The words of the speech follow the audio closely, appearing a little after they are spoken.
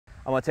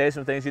I'm gonna tell you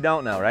some things you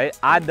don't know, right?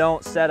 I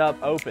don't set up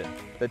open.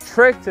 The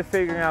trick to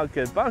figuring out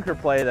good bunker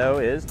play though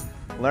is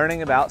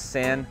learning about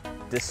sand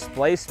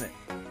displacement.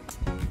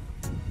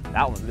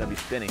 That one's gonna be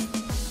spinning.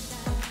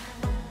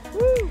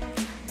 Woo!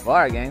 Well,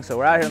 all right, gang, so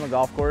we're out here on the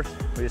golf course.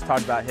 We just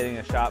talked about hitting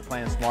a shot,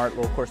 playing smart,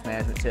 little course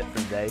management tip for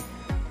the day.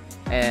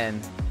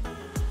 And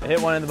I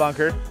hit one in the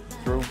bunker,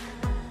 through.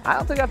 I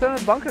don't think I've thrown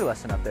a bunker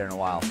lesson up there in a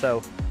while.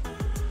 So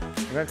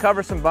we're gonna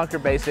cover some bunker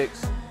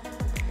basics,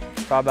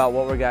 talk about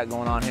what we got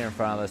going on here in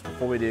front of us.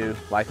 Before we do,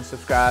 like and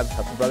subscribe,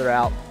 help the brother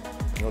out.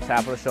 A little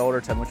tap on the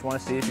shoulder, tell me what you wanna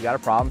see. If you got a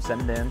problem,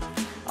 send it in.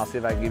 I'll see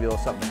if I can give you a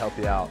little something to help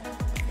you out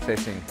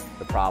fixing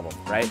the problem,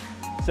 right?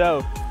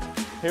 So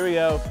here we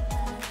go.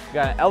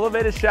 Got an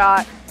elevated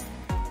shot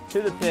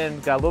to the pin,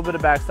 got a little bit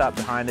of backstop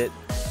behind it.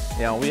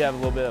 You know, we have a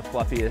little bit of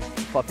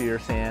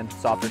fluffier sand,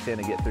 softer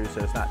sand to get through,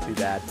 so it's not too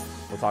bad.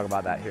 We'll talk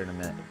about that here in a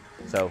minute.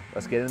 So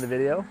let's get into the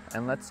video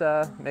and let's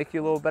make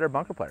you a little better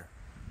bunker player.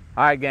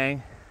 All right,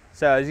 gang.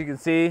 So as you can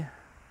see,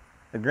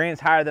 the green's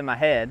higher than my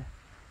head.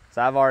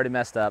 So I've already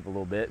messed up a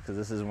little bit because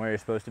this isn't where you're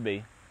supposed to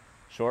be.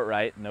 Short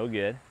right, no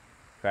good,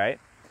 right?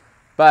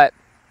 But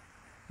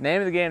name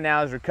of the game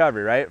now is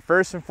recovery, right?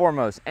 First and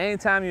foremost,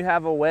 anytime you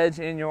have a wedge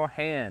in your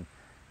hand,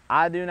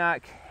 I do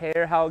not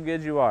care how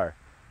good you are.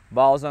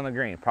 Ball's on the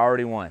green,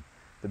 priority one.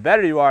 The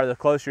better you are, the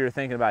closer you're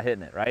thinking about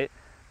hitting it, right?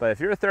 But if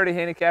you're a 30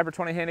 handicapper,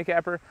 20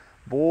 handicapper,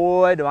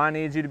 boy, do I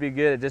need you to be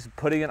good at just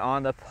putting it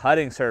on the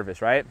putting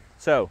surface, right?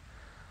 So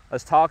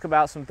let's talk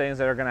about some things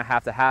that are gonna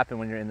have to happen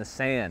when you're in the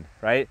sand,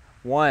 right?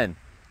 One,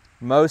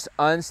 most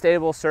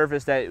unstable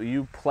surface that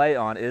you play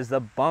on is the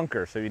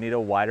bunker. So you need a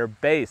wider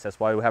base. That's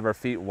why we have our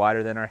feet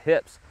wider than our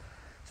hips.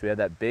 So we have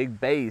that big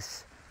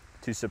base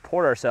to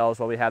support ourselves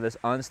while we have this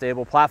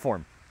unstable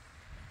platform,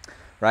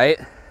 right?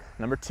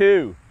 Number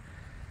two,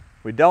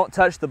 we don't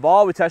touch the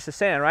ball, we touch the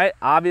sand, right?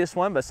 Obvious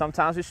one, but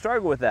sometimes we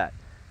struggle with that.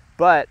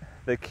 But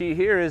the key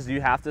here is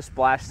you have to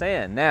splash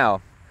sand.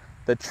 Now,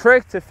 the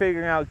trick to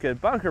figuring out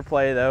good bunker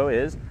play though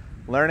is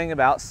learning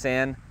about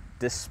sand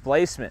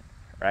displacement,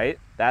 right?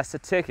 That's the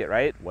ticket,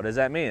 right? What does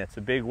that mean? It's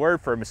a big word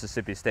for a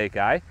Mississippi State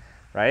guy,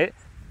 right?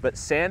 But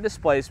sand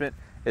displacement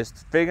is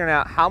figuring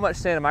out how much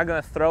sand am I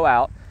gonna throw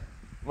out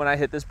when I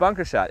hit this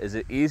bunker shot. Is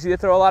it easy to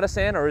throw a lot of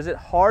sand or is it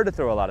hard to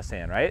throw a lot of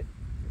sand, right?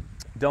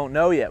 Don't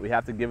know yet, we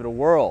have to give it a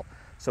whirl.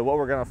 So what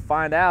we're gonna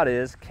find out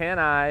is, can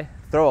I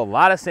throw a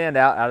lot of sand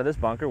out of this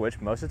bunker,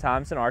 which most of the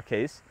times in our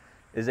case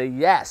is a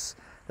yes.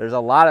 There's a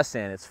lot of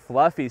sand, it's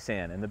fluffy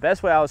sand. And the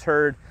best way I was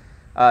heard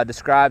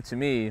described to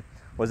me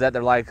was that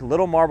they're like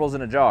little marbles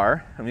in a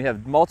jar, and we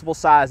have multiple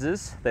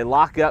sizes. They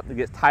lock up, it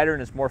gets tighter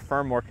and it's more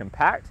firm, more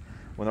compact.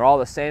 When they're all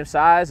the same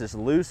size, it's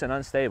loose and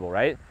unstable,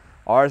 right?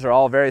 Ours are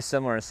all very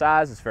similar in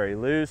size. It's very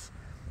loose,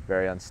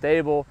 very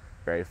unstable,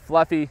 very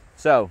fluffy.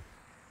 So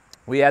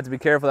we have to be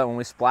careful that when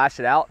we splash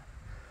it out,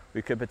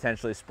 we could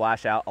potentially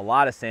splash out a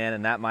lot of sand,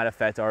 and that might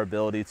affect our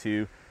ability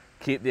to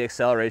keep the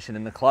acceleration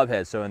in the club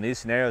head. So in these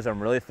scenarios,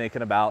 I'm really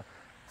thinking about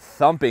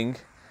thumping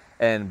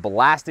and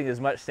blasting as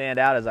much sand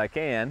out as I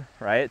can,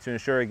 right, to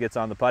ensure it gets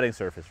on the putting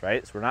surface,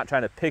 right? So we're not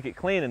trying to pick it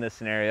clean in this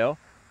scenario,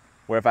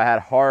 where if I had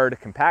hard,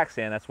 compact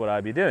sand, that's what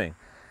I'd be doing,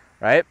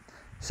 right?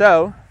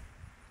 So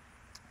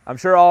I'm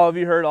sure all of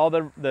you heard all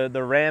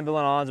the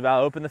rambling ons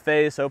about open the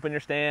face, open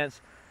your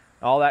stance,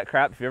 all that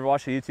crap. If you ever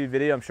watched a YouTube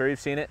video, I'm sure you've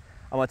seen it.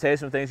 I'm gonna tell you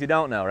some things you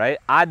don't know, right?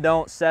 I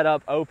don't set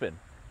up open.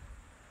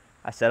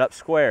 I set up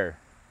square.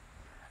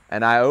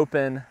 And I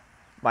open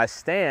my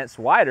stance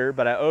wider,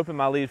 but I open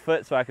my lead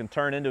foot so I can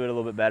turn into it a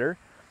little bit better.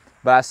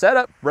 But I set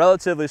up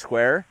relatively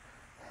square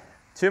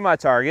to my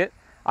target.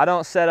 I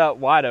don't set up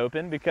wide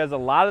open because a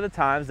lot of the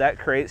times that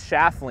creates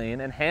shaft lean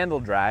and handle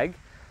drag,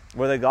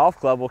 where the golf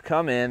club will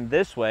come in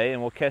this way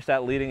and we'll catch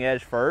that leading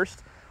edge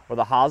first, or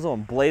the hosel,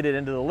 and blade it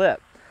into the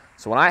lip.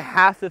 So when I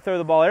have to throw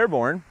the ball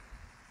airborne,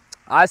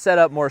 I set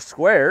up more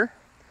square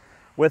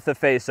with the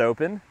face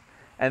open,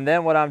 and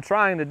then what I'm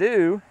trying to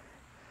do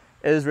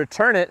is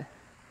return it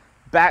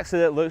back so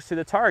that it looks to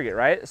the target,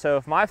 right? So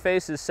if my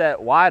face is set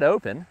wide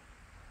open,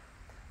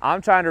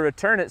 I'm trying to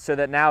return it so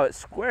that now it's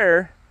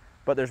square,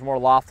 but there's more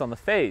loft on the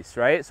face,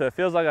 right? So it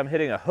feels like I'm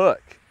hitting a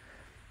hook,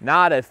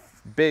 not a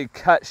big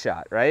cut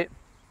shot, right?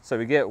 So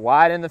we get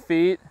wide in the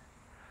feet,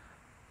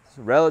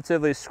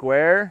 relatively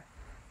square,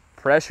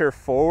 pressure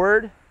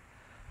forward,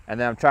 and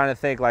then I'm trying to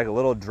think like a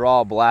little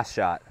draw blast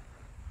shot.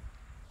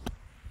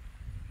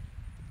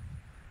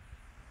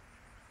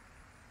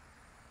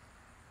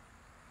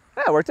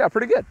 Yeah, it worked out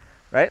pretty good,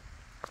 right?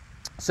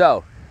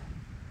 So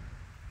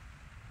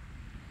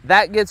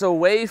that gets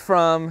away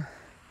from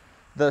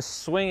the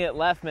swing it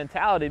left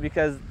mentality,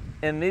 because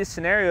in these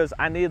scenarios,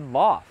 I need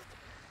loft.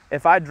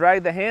 If I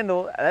drag the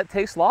handle, that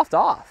takes loft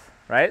off,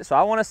 right? So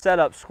I want to set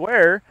up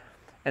square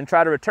and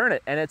try to return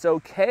it. And it's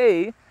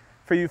okay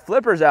for you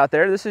flippers out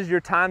there, this is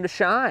your time to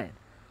shine,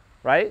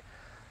 right?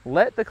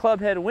 Let the club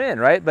head win,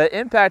 right? But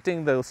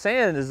impacting the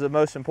sand is the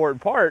most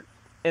important part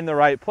in the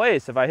right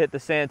place. If I hit the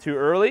sand too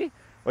early,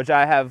 which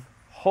I have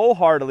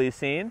wholeheartedly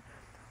seen,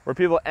 where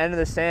people enter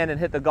the sand and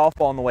hit the golf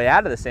ball on the way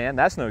out of the sand,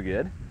 that's no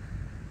good.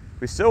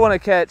 We still want to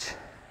catch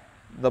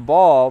the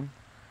ball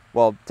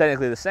well,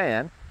 technically the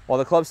sand, while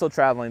the club's still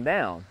traveling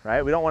down,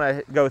 right? We don't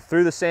want to go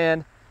through the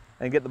sand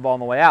and get the ball on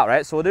the way out,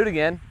 right? So we'll do it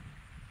again,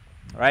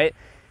 right?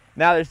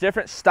 Now there's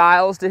different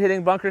styles to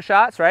hitting bunker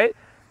shots, right?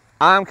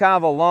 I'm kind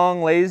of a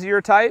long,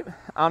 lazier type.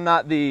 I'm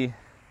not the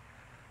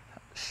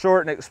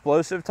short and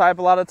explosive type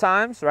a lot of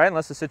times, right?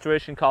 Unless the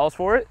situation calls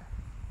for it.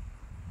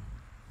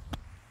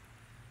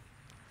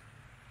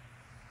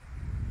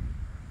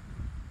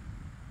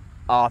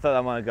 Oh, I thought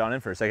that might have gone in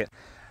for a second.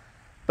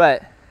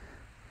 But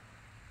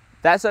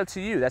that's up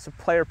to you. That's a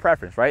player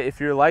preference, right?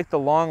 If you're like the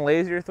long,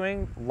 lazier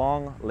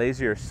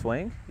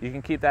swing, you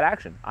can keep that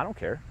action. I don't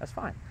care. That's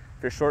fine.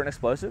 If you're short and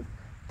explosive,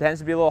 it tends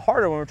to be a little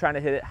harder when we're trying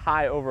to hit it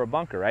high over a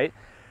bunker, right?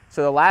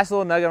 So the last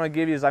little nugget I'm going to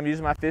give you is I'm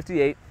using my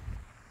 58.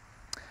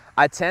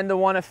 I tend to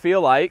want to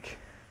feel like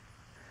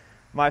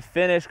my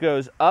finish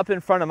goes up in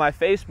front of my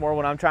face more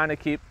when I'm trying to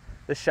keep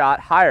the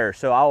shot higher.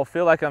 So I will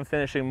feel like I'm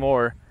finishing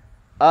more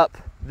up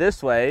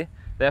this way.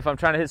 Then if I'm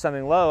trying to hit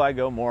something low, I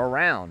go more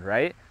around,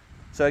 right?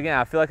 So again,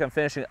 I feel like I'm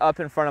finishing up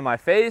in front of my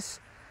face,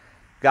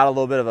 got a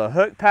little bit of a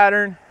hook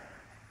pattern,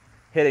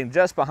 hitting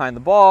just behind the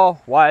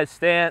ball, wide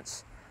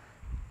stance,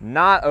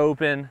 not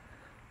open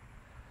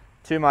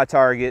to my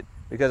target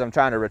because I'm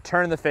trying to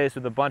return the face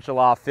with a bunch of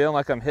loft, feeling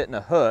like I'm hitting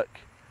a hook.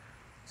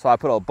 So I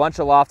put a bunch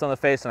of loft on the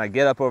face and I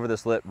get up over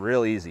this lip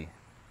real easy.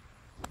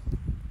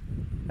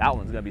 That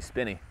one's gonna be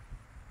spinny.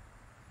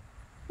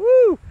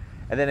 Woo!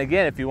 And then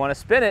again, if you want to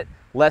spin it,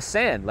 less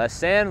sand, less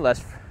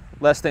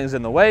things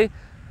in the way,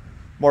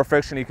 more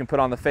friction you can put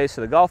on the face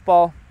of the golf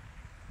ball,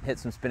 hit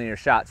some spinnier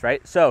shots,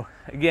 right? So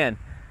again,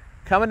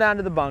 coming down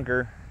to the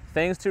bunker,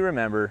 things to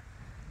remember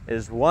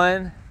is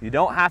one, you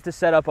don't have to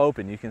set up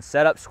open. You can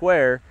set up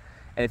square,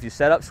 and if you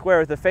set up square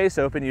with the face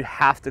open, you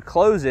have to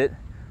close it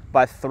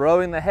by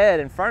throwing the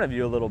head in front of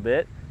you a little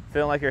bit,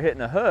 feeling like you're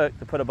hitting a hook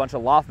to put a bunch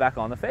of loft back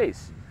on the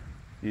face.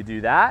 You do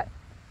that,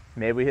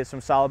 maybe we hit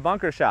some solid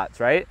bunker shots,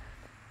 right?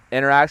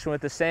 Interaction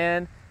with the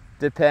sand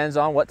depends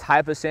on what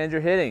type of sand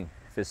you're hitting.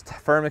 If it's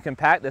firm and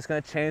compact, that's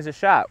going to change the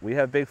shot. We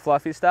have big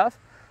fluffy stuff,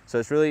 so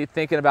it's really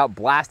thinking about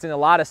blasting a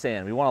lot of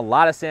sand. We want a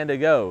lot of sand to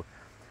go.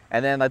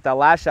 And then like that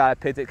last shot, I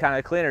picked it kind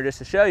of cleaner just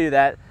to show you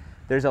that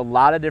there's a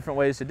lot of different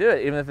ways to do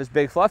it. Even if it's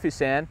big fluffy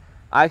sand,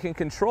 I can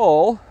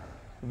control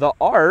the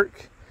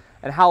arc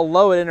and how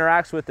low it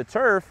interacts with the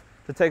turf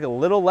to take a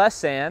little less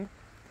sand.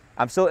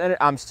 I'm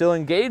still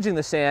engaging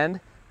the sand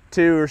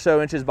 2 or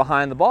so inches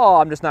behind the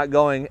ball. I'm just not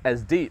going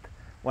as deep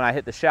when I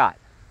hit the shot.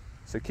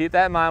 So keep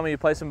that in mind when you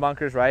play some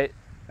bunkers, right?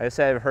 Like I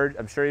said,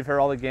 I'm sure you've heard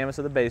all the gamuts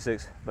of the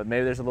basics, but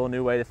maybe there's a little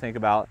new way to think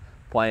about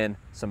playing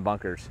some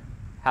bunkers.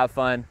 Have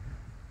fun.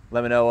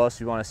 Let me know what else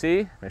you want to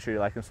see. Make sure you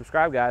like and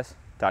subscribe, guys.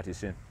 Talk to you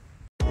soon.